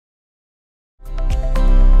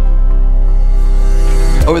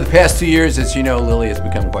Over the past 2 years, as you know, Lily has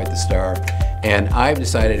become quite the star, and I've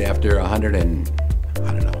decided after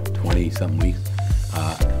 20-something weeks,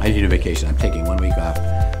 I need a vacation. I'm taking 1 week off.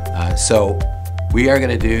 So we are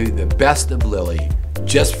going to do the best of Lily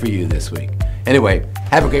just for you this week. Anyway,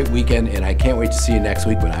 have a great weekend, and I can't wait to see you next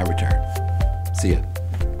week when I return. See ya.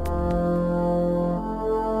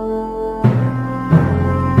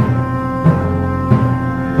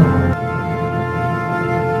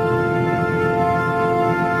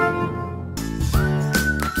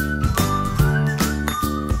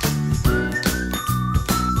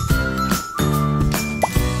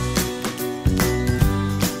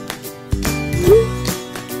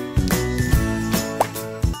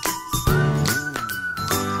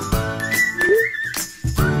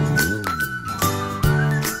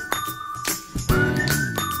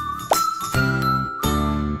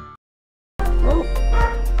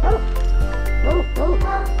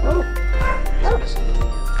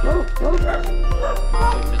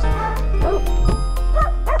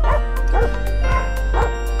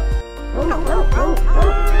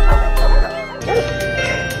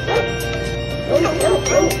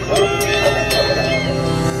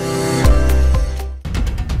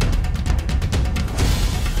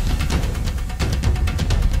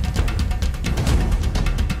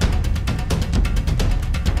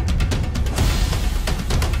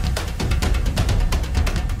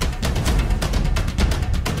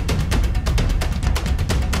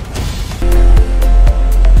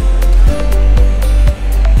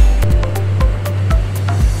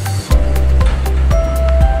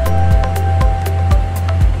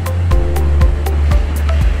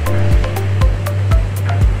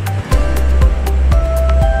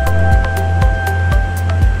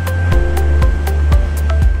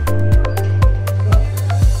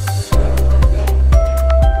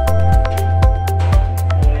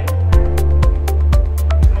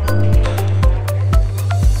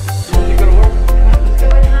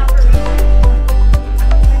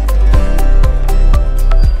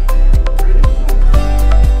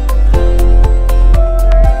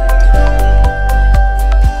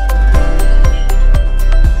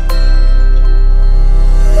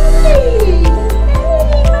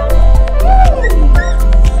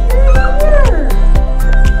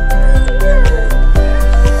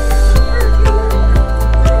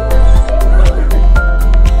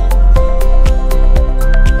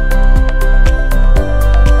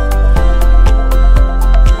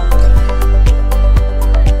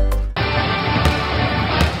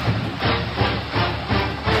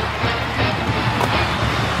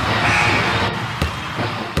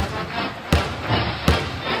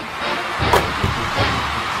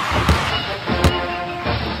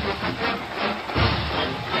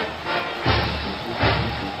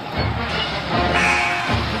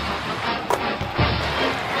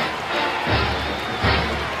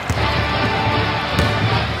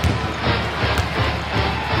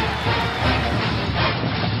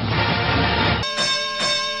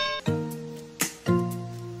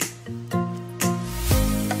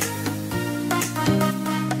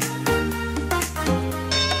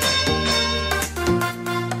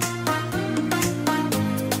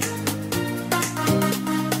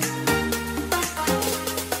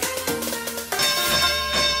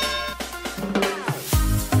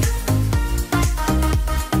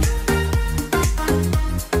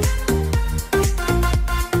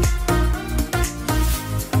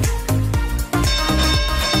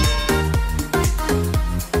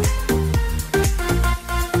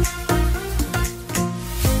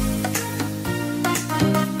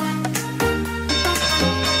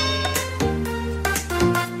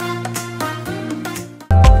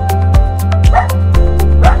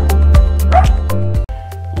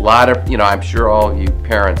 I'm sure all you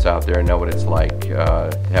parents out there know what it's like to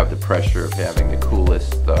have the pressure of having the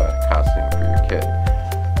coolest costume for your kid.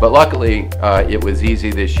 But luckily, it was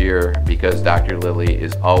easy this year because Dr. Lily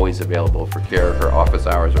is always available for care. Her office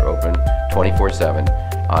hours are open 24/7,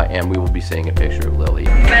 and we will be seeing a picture of Lily.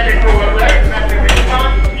 Medical alert, method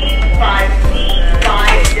response,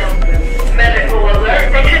 E5C5 Delta. Medical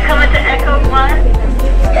alert, they should come into Echo 1.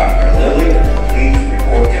 Dr. Lily, please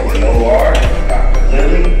report to the OR. Dr.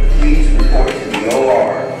 Lily, please report to the OR.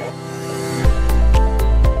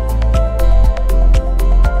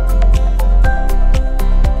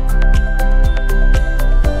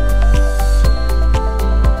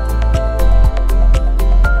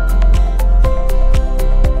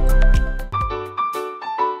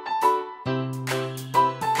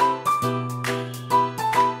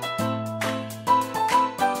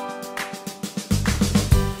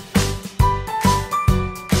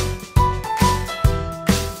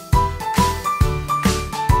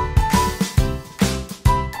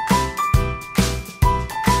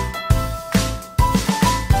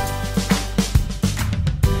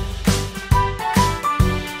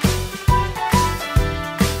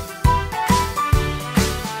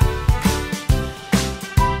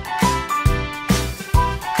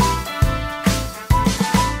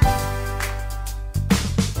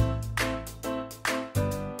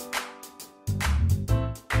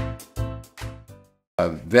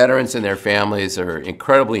 Veterans and their families are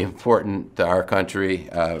incredibly important to our country,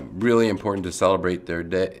 really important to celebrate their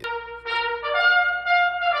day.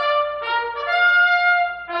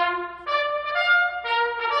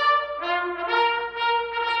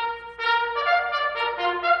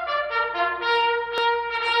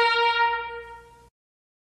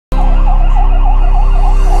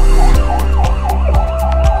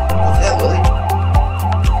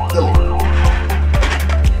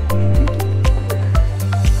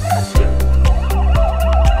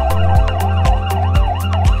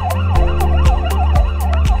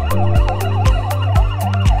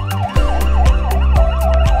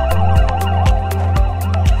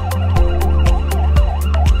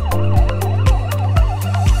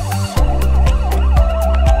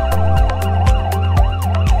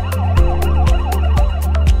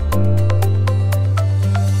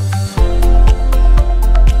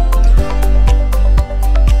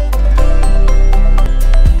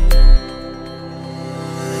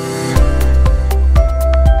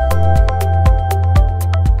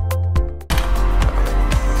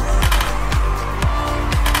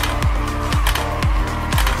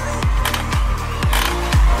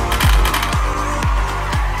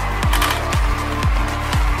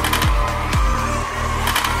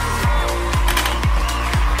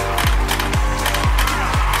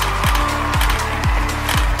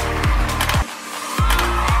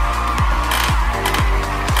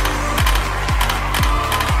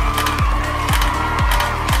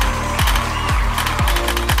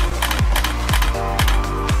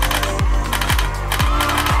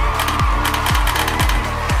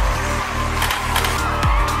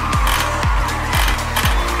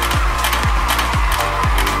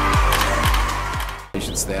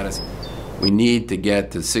 Status. We need to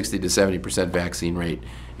get to 60 to 70% vaccine rate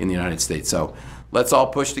in the United States. So let's all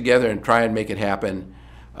push together and try and make it happen.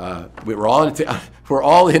 We're all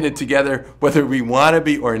in it together, whether we want to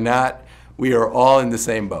be or not. We are all in the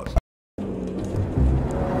same boat.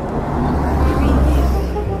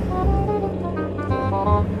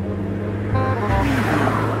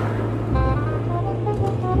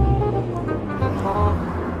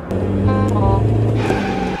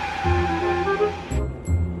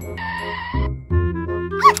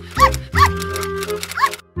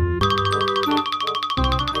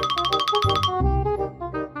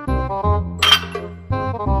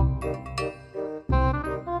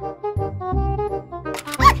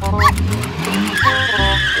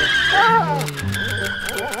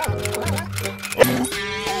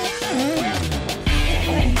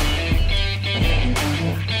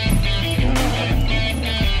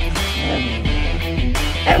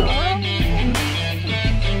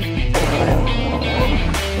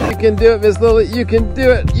 You can do it, Miss Lily. You can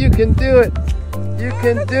do it. You can do it. You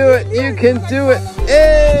can do it. You can do it.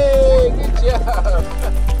 Hey, good job.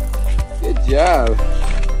 Good job.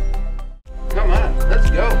 Come on,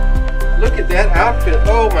 let's go. Look at that outfit.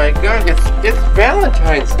 Oh my God, it's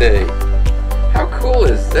Valentine's Day. How cool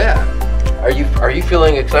is that? Are you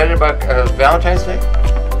feeling excited about Valentine's Day?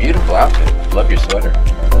 Beautiful outfit. Love your sweater.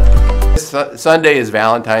 Sunday is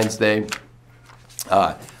Valentine's Day.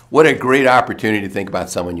 What a great opportunity to think about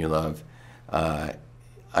someone you love. I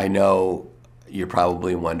know you're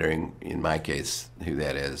probably wondering, in my case, who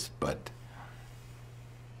that is, but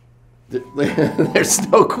there's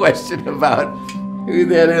no question about who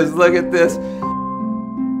that is. Look at this.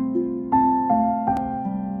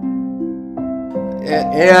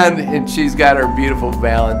 And she's got her beautiful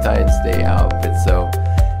Valentine's Day outfit. So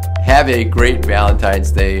have a great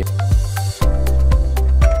Valentine's Day.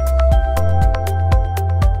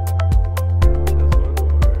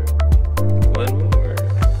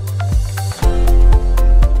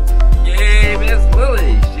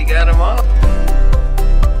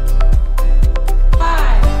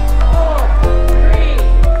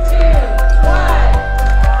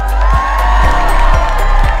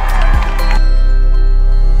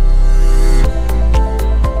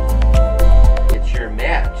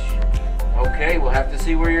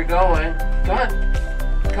 See where you're going. Come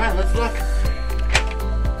on, let's look.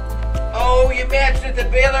 Oh, you matched at the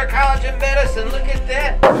Baylor College of Medicine. Look at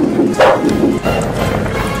that.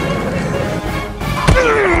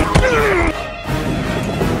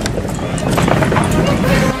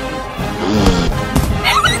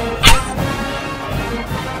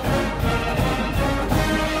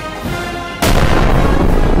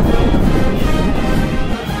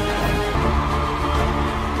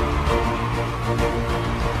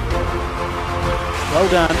 Well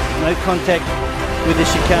done, no contact with the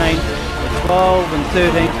chicane. 12 and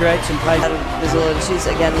 13 create some pace. She's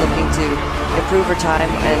again looking to improve her time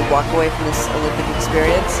and walk away from this Olympic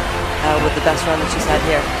experience. with the best run that she's had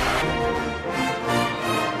here.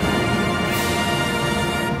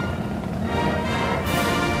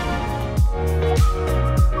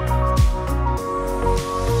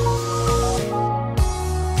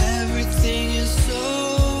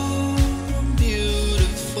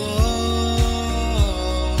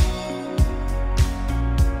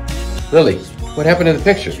 Lily, what happened in the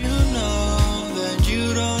picture?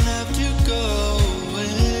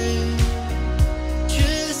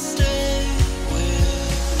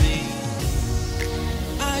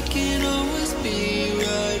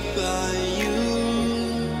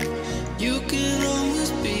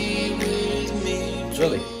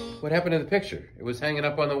 Lily, what happened in the picture? It was hanging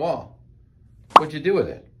up on the wall. What'd you do with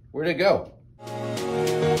it? Where'd it go?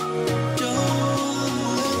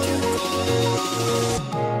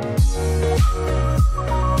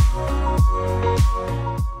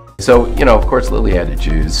 So, you know, of course Lily had to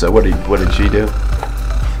choose. So what did she do?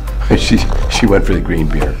 she went for the green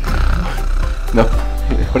beer. No,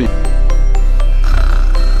 what do you...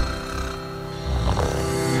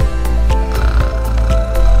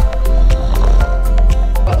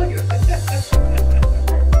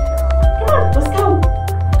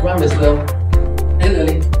 Come on, Miss Lil. Hey,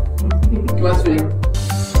 Lily. Come on, sweetie.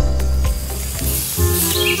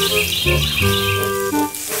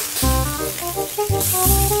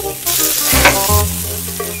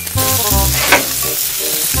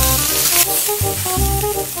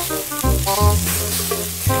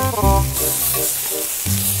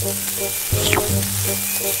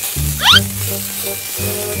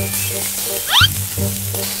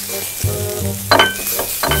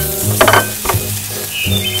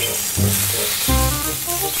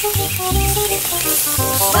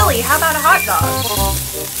 Lily, how about a hot dog?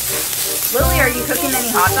 Lily, are you cooking any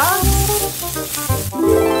hot dogs?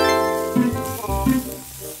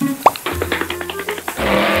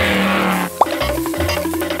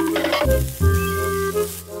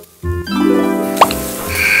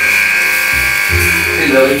 Hey,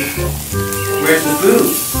 Lily. Where's the food?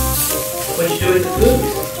 What'd you do with the food?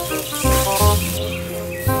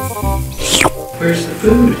 Where's the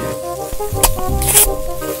food?